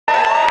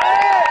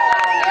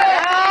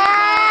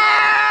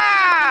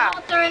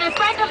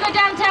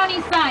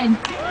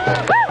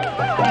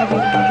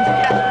everybody.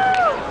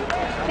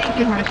 Thank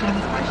you, Harsha.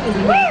 Harsha is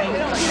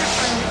amazing.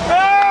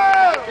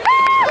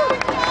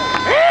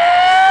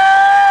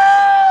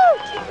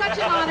 It's such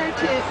an honor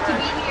to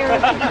be here, to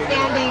be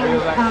standing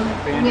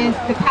with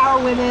the power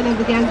women of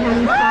the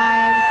downtown east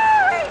side.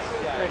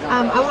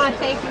 I want to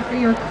thank you for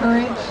your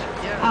courage,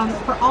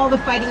 for all the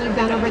fighting you've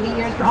done over the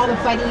years, for all the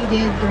fighting you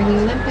did during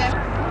the Olympics.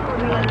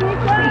 We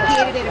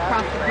appreciated it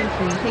across the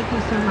country. Thank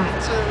you so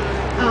much.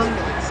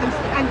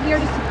 I'm here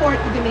to support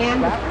the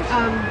demand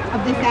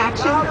of this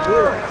action.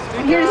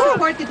 I'm here to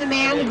support the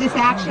demand of this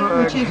action,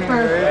 which is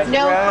for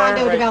no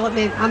condo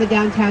development on the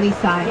downtown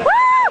east side.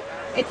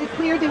 It's a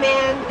clear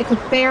demand, it's a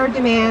fair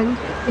demand,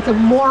 it's a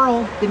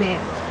moral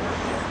demand.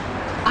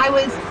 I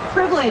was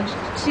privileged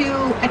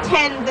to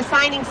attend the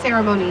signing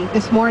ceremony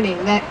this morning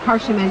that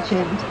Harsha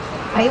mentioned.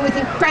 It was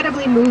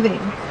incredibly moving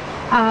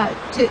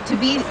to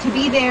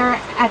be there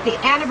at the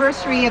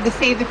anniversary of the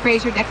Save the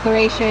Fraser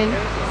Declaration,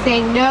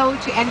 saying no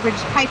to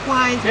Enbridge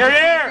pipelines and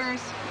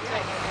tankers.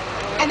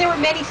 And there were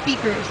many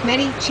speakers,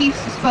 many chiefs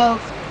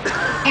spoke,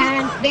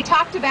 and they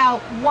talked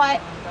about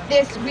what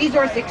this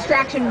resource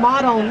extraction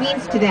model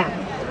means to them.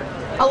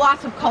 A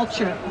loss of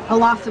culture, a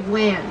loss of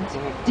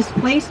land,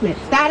 displacements.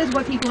 That is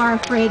what people are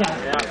afraid of.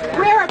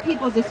 Where are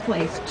people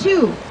displaced?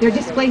 2, they're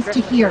displaced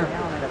to here.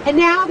 And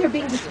now they're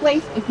being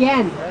displaced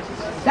again.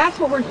 That's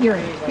what we're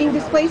hearing, being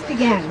displaced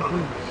again.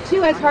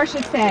 2, as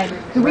Harsha said,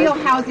 the real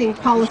housing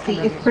policy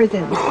is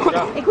prisons,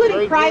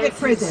 including private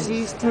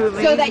prisons,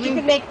 so that you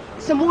can make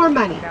some more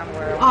money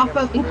off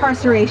of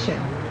incarceration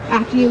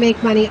after you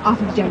make money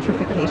off of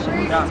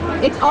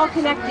gentrification. It's all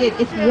connected,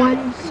 it's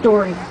one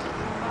story.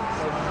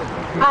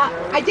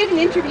 I did an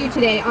interview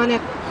today on a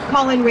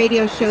call-in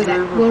radio show that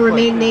will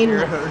remain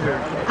nameless.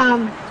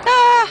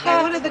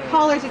 And one of the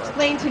callers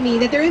explained to me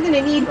that there isn't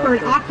a need for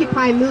an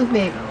Occupy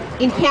movement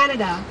in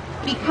Canada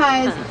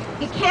because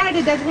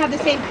Canada doesn't have the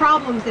same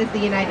problems as the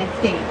United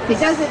States. It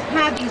doesn't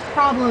have these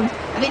problems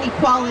of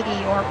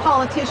inequality or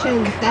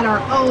politicians that are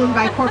owned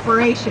by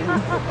corporations.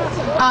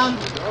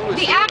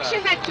 The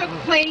action that took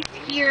place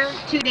here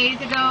 2 days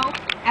ago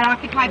at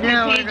Occupy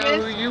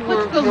Pentages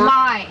puts the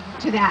lie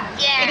to that.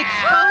 It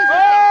exposes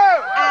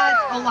it as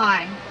a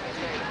lie.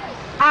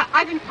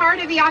 I've been part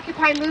of the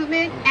Occupy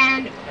movement,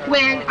 and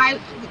when I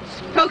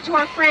spoke to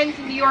our friends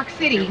in New York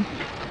City,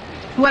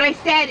 what I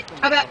said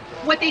about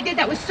what they did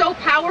that was so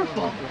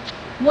powerful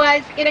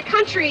was, in a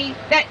country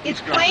that is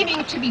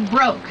claiming to be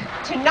broke,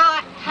 to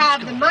not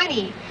have the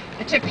money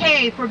to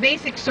pay for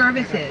basic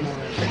services,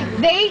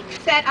 they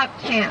set up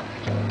camp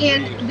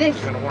in the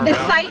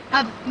site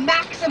of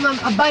maximum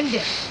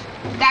abundance,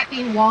 that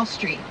being Wall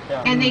Street.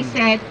 And they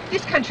said,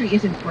 this country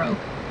isn't broke.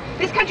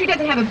 This country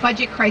doesn't have a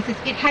budget crisis,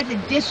 it has a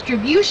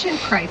distribution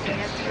crisis.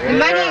 The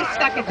money is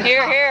stuck at the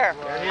top.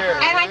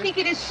 And I think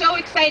it is so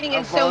exciting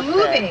and so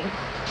moving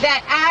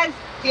that as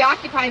the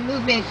Occupy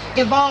movement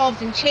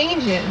evolves and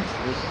changes,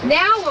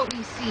 now what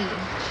we see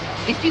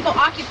is people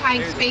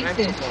occupying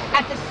spaces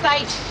at the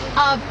site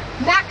of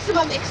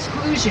maximum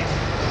exclusion,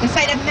 the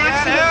site of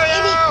maximum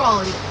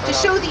inequality, to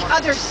show the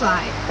other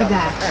side of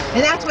that.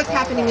 And that's what's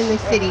happening in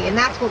this city, and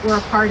that's what we're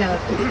a part of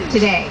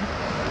today.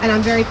 And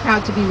I'm very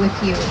proud to be with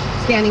you,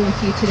 standing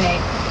with you today.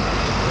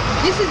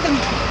 This is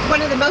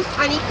one of the most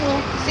unequal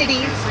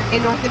cities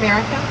in North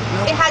America.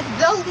 It has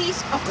the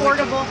least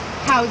affordable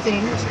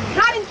housing,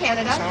 not in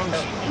Canada,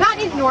 not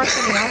in North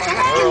America,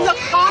 in the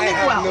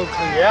Commonwealth.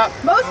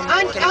 Most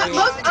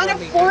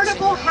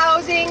unaffordable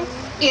housing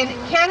in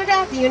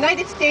Canada, the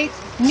United States,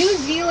 New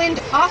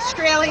Zealand,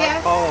 Australia.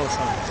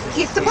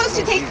 It's supposed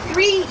to take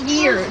 3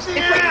 years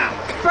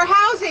for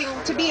housing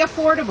to be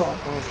affordable.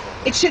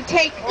 It should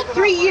take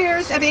 3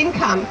 years of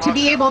income to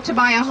be able to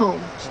buy a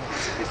home.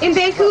 In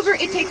Vancouver,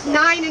 it takes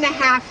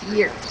 9.5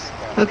 years,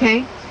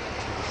 okay?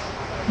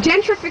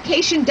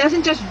 Gentrification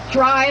doesn't just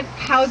drive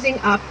housing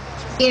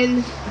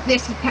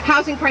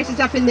prices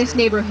up in this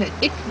neighborhood.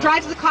 It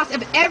drives the cost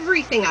of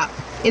everything up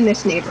in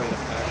this neighborhood.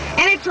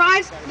 And it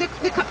drives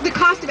the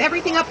cost of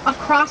everything up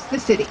across the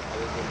city.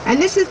 And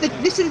this is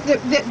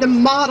the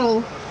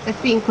model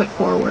that's being put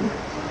forward.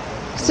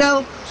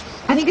 So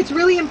I think it's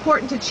really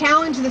important to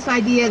challenge this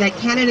idea that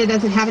Canada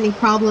doesn't have any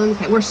problems,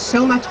 that we're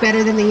so much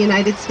better than the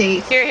United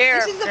States.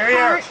 This is the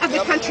part of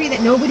the country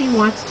that nobody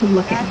wants to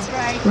look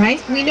at,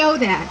 right? We know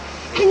that.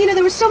 And you know,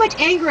 there was so much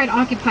anger at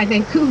Occupy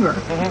Vancouver,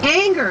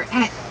 anger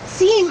at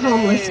seeing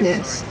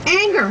homelessness,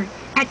 anger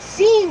at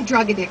seeing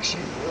drug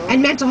addiction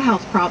and mental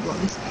health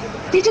problems.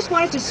 They just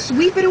wanted to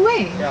sweep it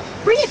away.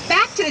 Bring it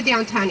back to the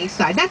downtown east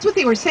side. That's what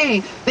they were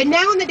saying. But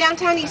now on the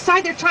downtown east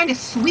side, they're trying to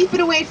sweep it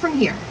away from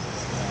here.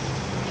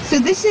 So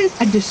this is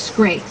a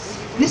disgrace.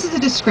 This is a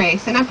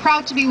disgrace. And I'm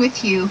proud to be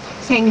with you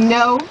saying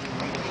no,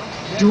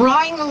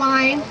 drawing the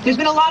line. There's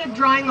been a lot of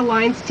drawing the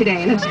lines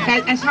today. And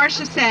as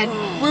Harsha said,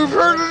 we've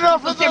heard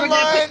enough of the lines. We're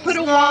going to put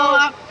a wall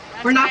up.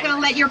 We're not going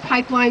to let your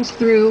pipelines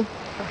through.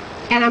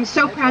 And I'm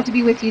so proud to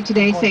be with you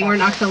today saying we're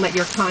not going to let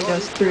your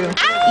condos through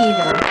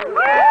either.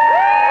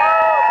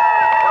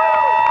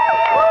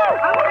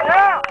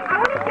 I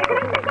want to say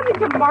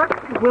something to Mark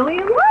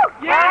Williams.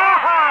 Yeah!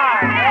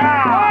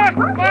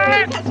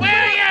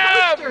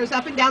 banners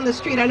up and down the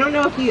street. I don't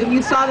know if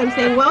you saw them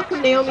saying,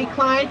 "Welcome Naomi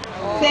Klein,"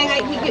 saying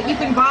you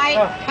can buy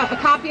a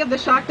copy of the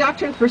Shock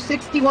Doctrine for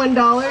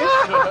 $61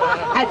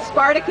 at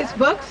Spartacus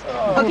Books.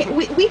 Okay,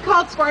 we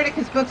called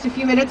Spartacus Books a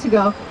few minutes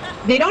ago.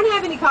 They don't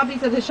have any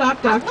copies of the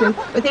Shock Doctrine,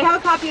 but they have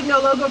a copy of No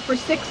Logo for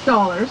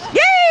 $6.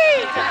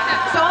 Yay!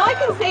 So all I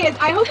can say is,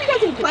 I hope he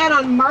doesn't plan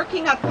on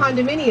marking up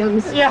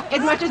condominiums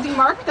as much as he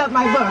marked up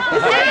my book.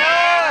 This is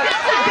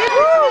a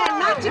businessman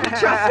not to be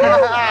trusted.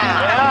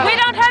 We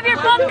don't have your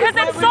book because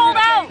it's sold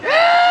out.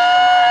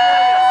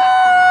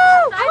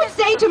 I would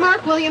say to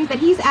Mark Williams that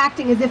he's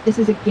acting as if this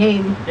is a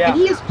game, and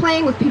he is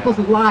playing with people's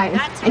lives,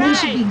 and he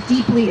should be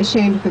deeply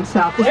ashamed of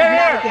himself. This is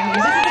not a game.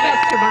 This is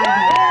about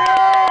survival.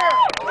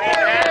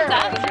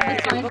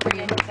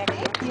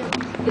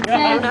 It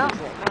says,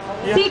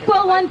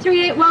 Sequel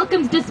 138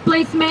 welcomes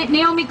displacement.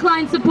 Naomi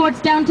Klein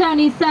supports downtown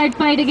East Side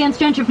fight against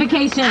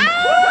gentrification.